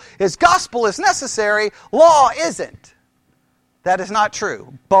gospel is necessary, law isn't. That is not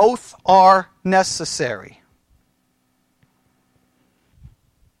true. Both are necessary.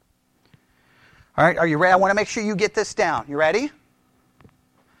 All right, are you ready? I want to make sure you get this down. You ready?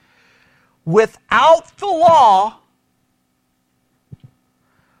 Without the law,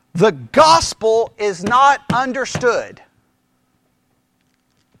 the gospel is not understood.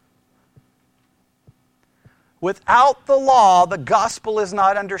 Without the law, the gospel is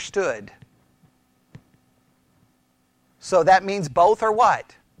not understood. So that means both are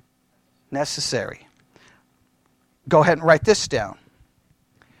what? Necessary. Go ahead and write this down.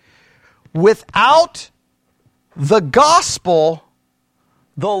 Without the gospel,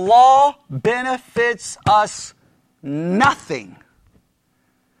 the law benefits us nothing.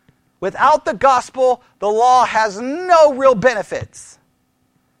 Without the gospel, the law has no real benefits.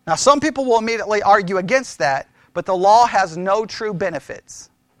 Now, some people will immediately argue against that, but the law has no true benefits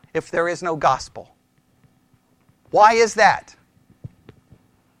if there is no gospel. Why is that?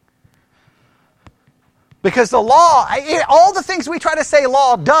 Because the law, all the things we try to say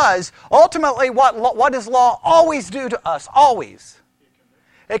law does, ultimately what does law always do to us? Always.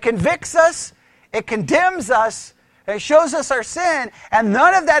 It convicts us, it condemns us, it shows us our sin, and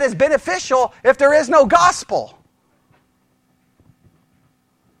none of that is beneficial if there is no gospel.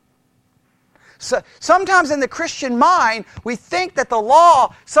 So, sometimes in the Christian mind, we think that the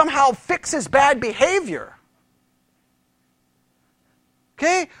law somehow fixes bad behavior.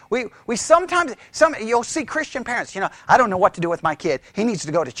 Okay? We sometimes, you'll see Christian parents, I don't know what to do with my kid. He needs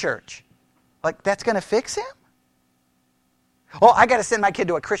to go to church. Like, that's going to fix him? Oh, I got to send my kid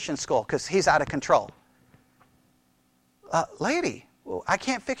to a Christian school because he's out of control. Lady, I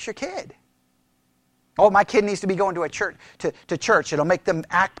can't fix your kid. Oh, my kid needs to be going to a church to church. It'll make them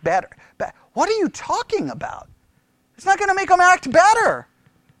act better. What are you talking about? It's not going to make them act better.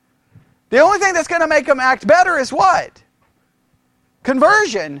 The only thing that's going to make them act better is what?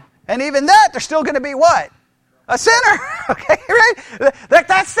 Conversion. And even that, they're still going to be what? A sinner. Okay, right?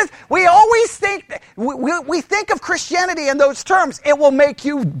 We always think, we think of Christianity in those terms. It will make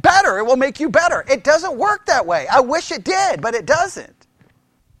you better. It will make you better. It doesn't work that way. I wish it did, but it doesn't.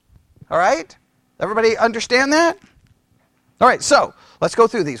 All right? Everybody understand that? All right, so let's go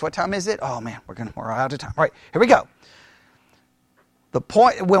through these. What time is it? Oh man, we're out of time. All right, here we go. The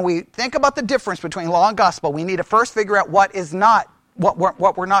point, when we think about the difference between law and gospel, we need to first figure out what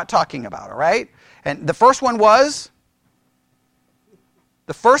we're not talking about. All right, and the first one was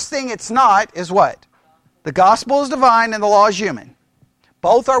the first thing it's not is what? The gospel is divine and the law is human.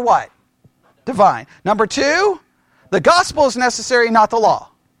 Both are what? Divine. Number two, the gospel is necessary, not the law.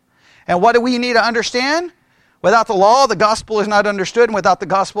 And what do we need to understand? Without the law, the gospel is not understood, and without the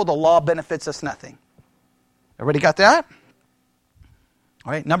gospel, the law benefits us nothing. Everybody got that?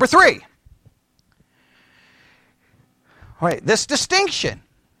 All right, number three. All right, this distinction,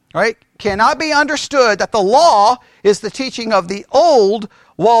 all right, cannot be understood that the law is the teaching of the old,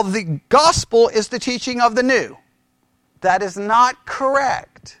 while the gospel is the teaching of the new. That is not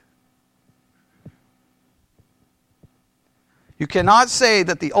correct. You cannot say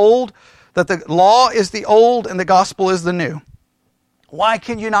that the law is the old and the gospel is the new. Why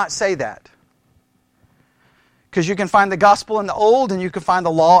can you not say that? Because you can find the gospel in the old and you can find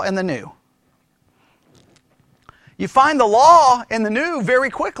the law in the new. You find the law in the new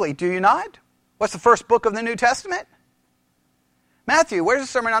very quickly, do you not? What's the first book of the New Testament? Matthew. Where does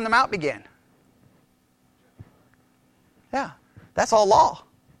the Sermon on the Mount begin? Yeah, that's all law.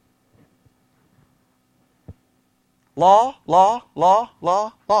 Law, law, law,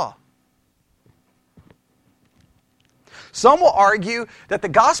 law, law. Some will argue that the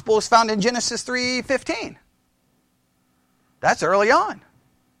gospel is found in Genesis 3:15. That's early on.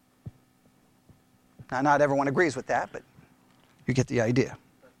 Now, not everyone agrees with that, but you get the idea.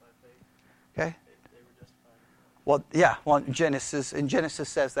 Okay? Well, yeah. Well, Genesis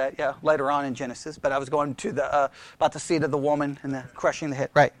says that. Yeah, later on in Genesis. But I was going to about the seed of the woman and the crushing the head.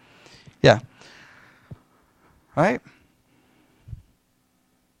 Right. Yeah. Right?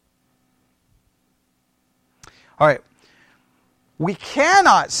 All right. We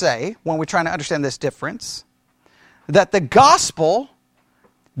cannot say, when we're trying to understand this difference, that the gospel,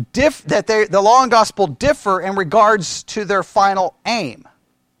 the law and gospel differ in regards to their final aim.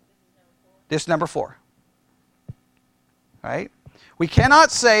 This is number 4. right? We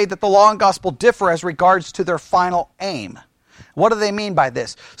cannot say that the law and gospel differ as regards to their final aim. What do they mean by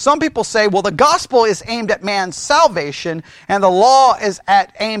this? Some people say, well, the gospel is aimed at man's salvation and the law is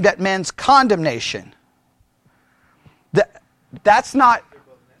aimed at men's condemnation. That's not...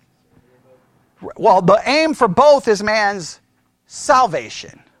 Well, the aim for both is man's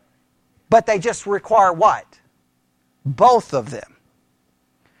salvation. But they just require what? Both of them.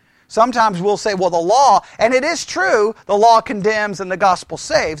 Sometimes we'll say, well, the law, and it is true, the law condemns and the gospel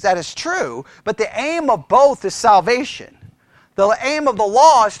saves. That is true. But the aim of both is salvation. The aim of the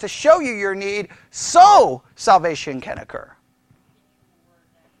law is to show you your need so salvation can occur.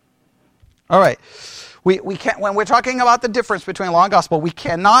 All right. We can't, when we're talking about the difference between law and gospel, we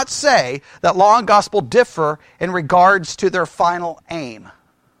cannot say that law and gospel differ in regards to their final aim.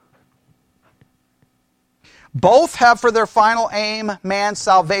 Both have for their final aim man's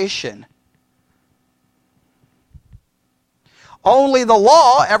salvation. Only the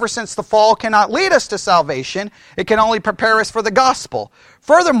law, ever since the fall, cannot lead us to salvation. It can only prepare us for the gospel.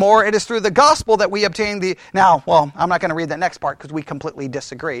 Furthermore, it is through the gospel that we obtain the... Now, well, I'm not going to read the next part because we completely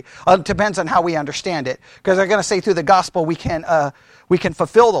disagree. It depends on how we understand it. Because they're going to say through the gospel we can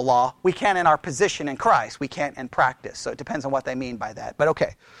fulfill the law. We can in our position in Christ. We can't in practice. So it depends on what they mean by that. But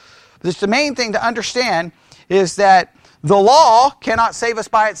okay. The main thing to understand is that the law cannot save us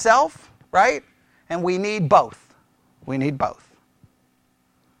by itself, right? And we need both. We need both.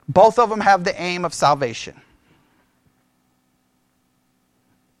 Both of them have the aim of salvation.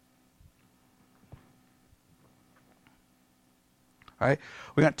 All right,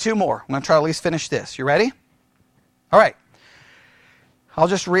 we got two more. I'm going to try to at least finish this. You ready? All right. I'll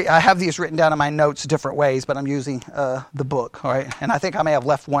just read. I have these written down in my notes different ways, but I'm using the book. All right, and I think I may have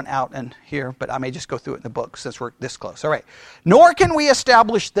left one out in here, but I may just go through it in the book since we're this close. All right. Nor can we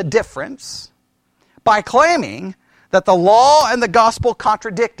establish the difference by claiming that the law and the gospel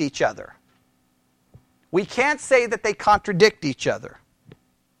contradict each other. We can't say that they contradict each other.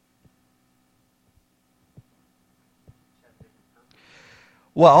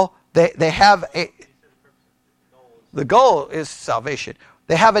 Well, they have a... The goal is salvation.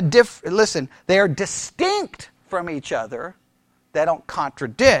 They have a listen, they are distinct from each other. They don't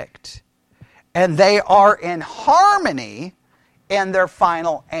contradict. And they are in harmony in their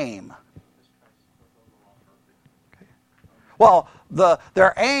final aim. Well,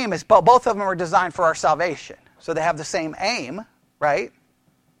 their aim is, both of them are designed for our salvation. So they have the same aim, right?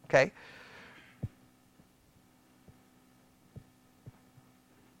 Okay.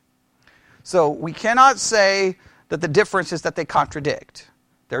 So we cannot say that the difference is that they contradict.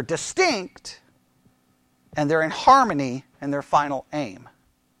 They're distinct, and they're in harmony in their final aim.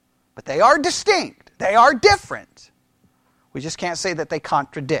 But they are distinct. They are different. We just can't say that they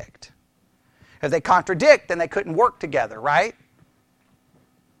contradict. If they contradict, then they couldn't work together, right?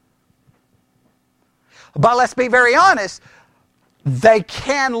 But let's be very honest, they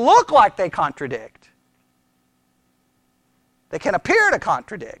can look like they contradict. They can appear to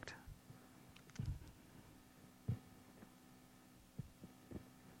contradict.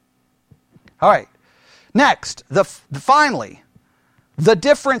 All right. Next, finally, the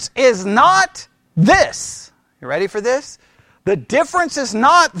difference is not this. You ready for this? The difference is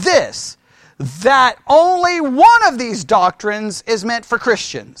not this, that only one of these doctrines is meant for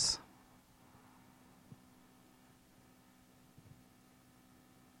Christians.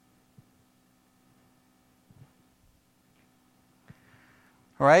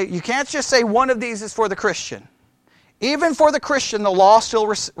 All right? You can't just say one of these is for the Christian. Even for the Christian, the law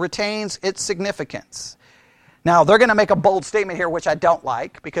still retains its significance. Now, they're going to make a bold statement here, which I don't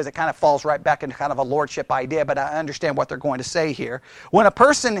like, because it kind of falls right back into kind of a lordship idea, but I understand what they're going to say here. When a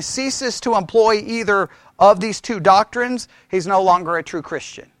person ceases to employ either of these two doctrines, he's no longer a true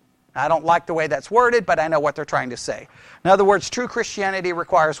Christian. I don't like the way that's worded, but I know what they're trying to say. In other words, true Christianity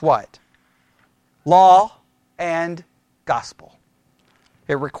requires what? Law and gospel.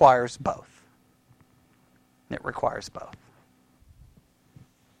 It requires both. It requires both.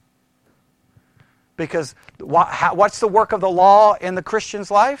 Because what's the work of the law in the Christian's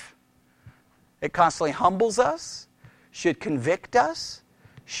life? It constantly humbles us, should convict us,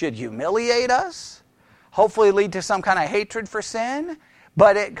 should humiliate us, hopefully lead to some kind of hatred for sin,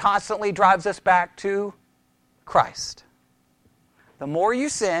 but it constantly drives us back to Christ. The more you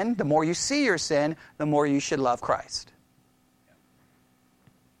sin, the more you see your sin, the more you should love Christ.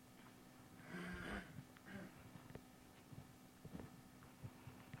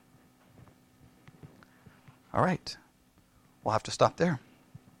 All right. We'll have to stop there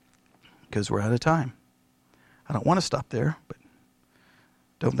because we're out of time. I don't want to stop there, but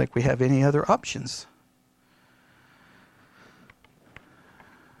don't think we have any other options.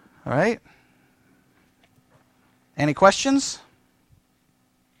 All right? Any questions?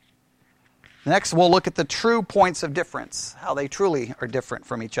 Next, we'll look at the true points of difference, how they truly are different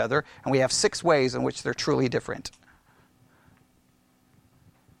from each other. And we have 6 ways in which they're truly different.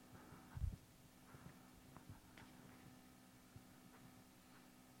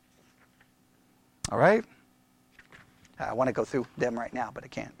 All right? I want to go through them right now, but I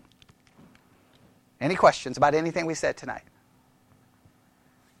can't. Any questions about anything we said tonight?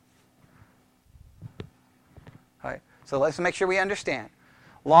 All right, so let's make sure we understand.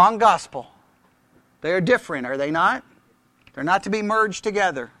 Law and gospel, they are different, are they not? They're not to be merged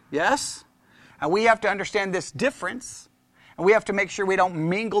together, yes? And we have to understand this difference, and we have to make sure we don't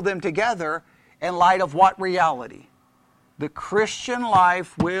mingle them together in light of what reality? The Christian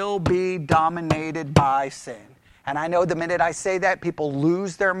life will be dominated by sin. And I know the minute I say that, people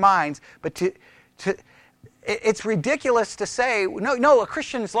lose their minds. But it's ridiculous to say, no, a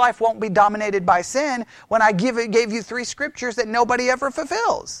Christian's life won't be dominated by sin when I gave you 3 scriptures that nobody ever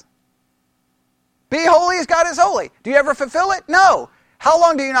fulfills. Be holy as God is holy. Do you ever fulfill it? No. How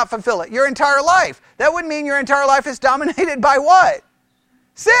long do you not fulfill it? Your entire life. That would mean your entire life is dominated by what?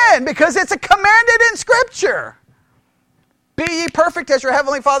 Sin, because it's commanded in Scripture. Be ye perfect as your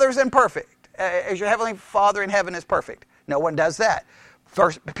heavenly Father is perfect. As your heavenly Father in heaven is perfect. No one does that.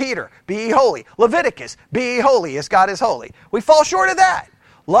 First Peter, be ye holy. Leviticus, be ye holy as God is holy. We fall short of that.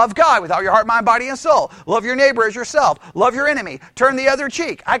 Love God with all your heart, mind, body, and soul. Love your neighbor as yourself. Love your enemy. Turn the other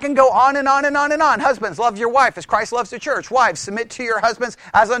cheek. I can go on and on and on and on. Husbands, love your wife as Christ loves the church. Wives, submit to your husbands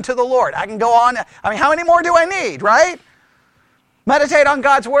as unto the Lord. I can go on. I mean, how many more do I need, right? Meditate on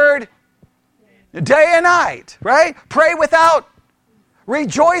God's word day and night, right? Pray without.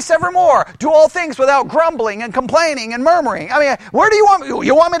 Rejoice evermore. Do all things without grumbling and complaining and murmuring. I mean, where do you want me?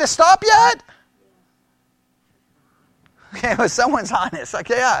 You want me to stop yet? Okay, well, someone's honest.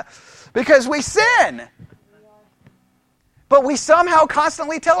 Okay, yeah. Because we sin. But we somehow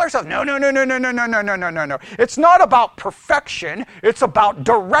constantly tell ourselves, no. It's not about perfection. It's about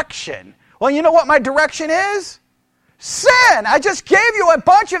direction. Well, you know what my direction is? Sin. I just gave you a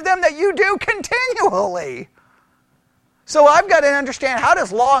bunch of them that you do continually. So I've got to understand, how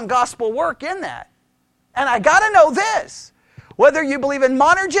does law and gospel work in that? And I got to know this. Whether you believe in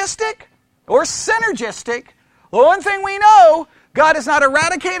monergistic or synergistic, the one thing we know, God is not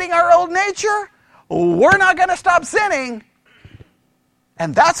eradicating our old nature. We're not going to stop sinning.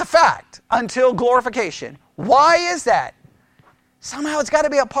 And that's a fact until glorification. Why is that? Somehow it's got to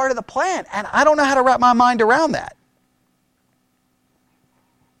be a part of the plan. And I don't know how to wrap my mind around that.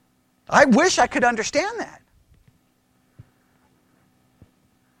 I wish I could understand that.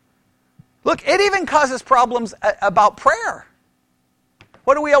 Look, it even causes problems about prayer.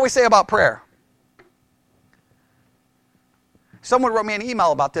 What do we always say about prayer? Someone wrote me an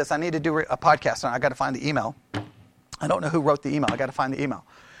email about this. I need to do a podcast on it. I got to find the email. I don't know who wrote the email. I got to find the email.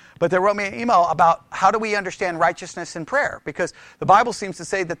 But they wrote me an email about how do we understand righteousness in prayer? Because the Bible seems to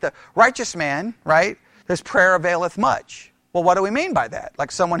say that the righteous man, right, his prayer availeth much. Well, what do we mean by that?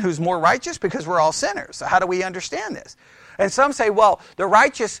 Like someone who's more righteous? Because we're all sinners. So how do we understand this? And some say, well, the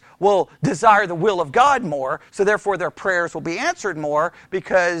righteous will desire the will of God more, so therefore their prayers will be answered more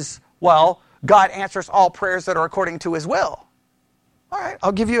because, well, God answers all prayers that are according to His will. All right,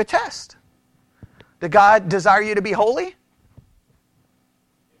 I'll give you a test. Did God desire you to be holy?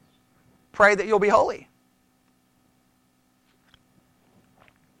 Pray that you'll be holy.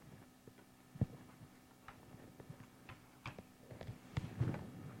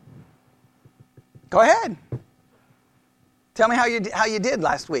 Go ahead. Tell me how you did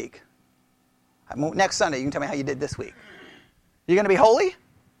last week. Next Sunday, you can tell me how you did this week. You going to be holy?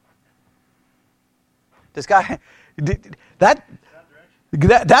 This guy, that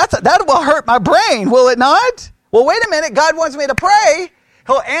will hurt my brain, will it not? Well, wait a minute. God wants me to pray.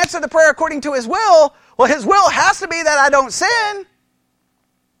 He'll answer the prayer according to His will. Well, His will has to be that I don't sin.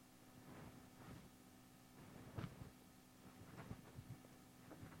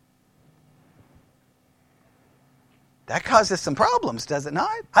 That causes some problems, does it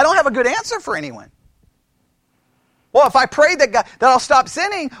not? I don't have a good answer for anyone. Well, if I pray that I'll stop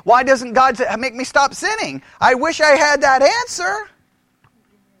sinning, why doesn't God make me stop sinning? I wish I had that answer.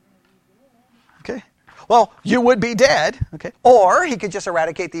 Okay. Well, you would be dead. Okay. Or He could just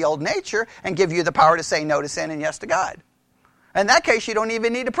eradicate the old nature and give you the power to say no to sin and yes to God. In that case, you don't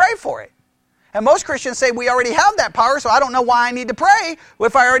even need to pray for it. And most Christians say we already have that power, so I don't know why I need to pray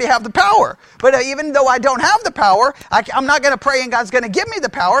if I already have the power. But even though I don't have the power, I'm not going to pray and God's going to give me the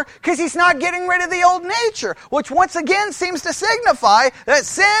power because he's not getting rid of the old nature, which once again seems to signify that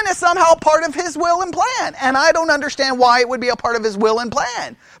sin is somehow part of his will and plan. And I don't understand why it would be a part of his will and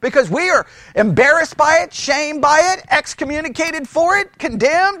plan. Because we are embarrassed by it, shamed by it, excommunicated for it,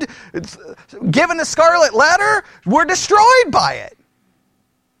 condemned, given a scarlet letter. We're destroyed by it.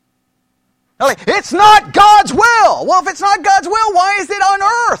 It's not God's will. Well, if it's not God's will, why is it on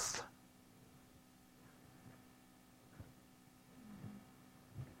earth?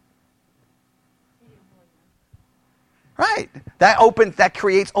 Right. That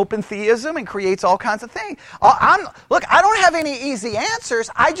creates open theism and creates all kinds of things. Look, I don't have any easy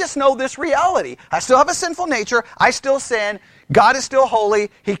answers. I just know this reality. I still have a sinful nature. I still sin. God is still holy.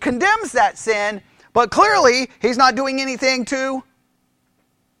 He condemns that sin, but clearly he's not doing anything to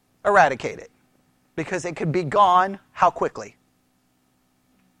eradicate it. Because it could be gone how quickly?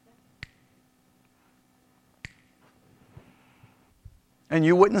 And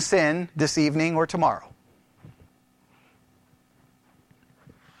you wouldn't sin this evening or tomorrow.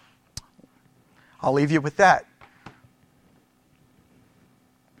 I'll leave you with that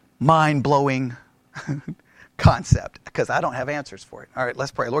mind-blowing concept because I don't have answers for it. All right,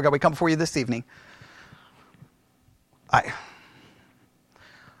 let's pray. Lord God, we come before you this evening.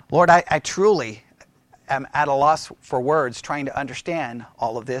 Lord, I truly am at a loss for words trying to understand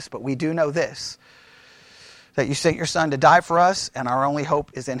all of this, but we do know this, that you sent your Son to die for us, and our only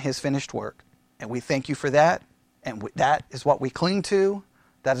hope is in his finished work. And we thank you for that, and that is what we cling to.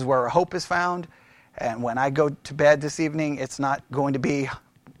 That is where our hope is found. And when I go to bed this evening, it's not going to be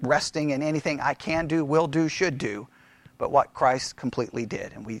resting in anything I can do, will do, should do, but what Christ completely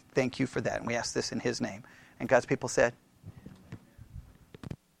did. And we thank you for that, and we ask this in his name. And God's people said,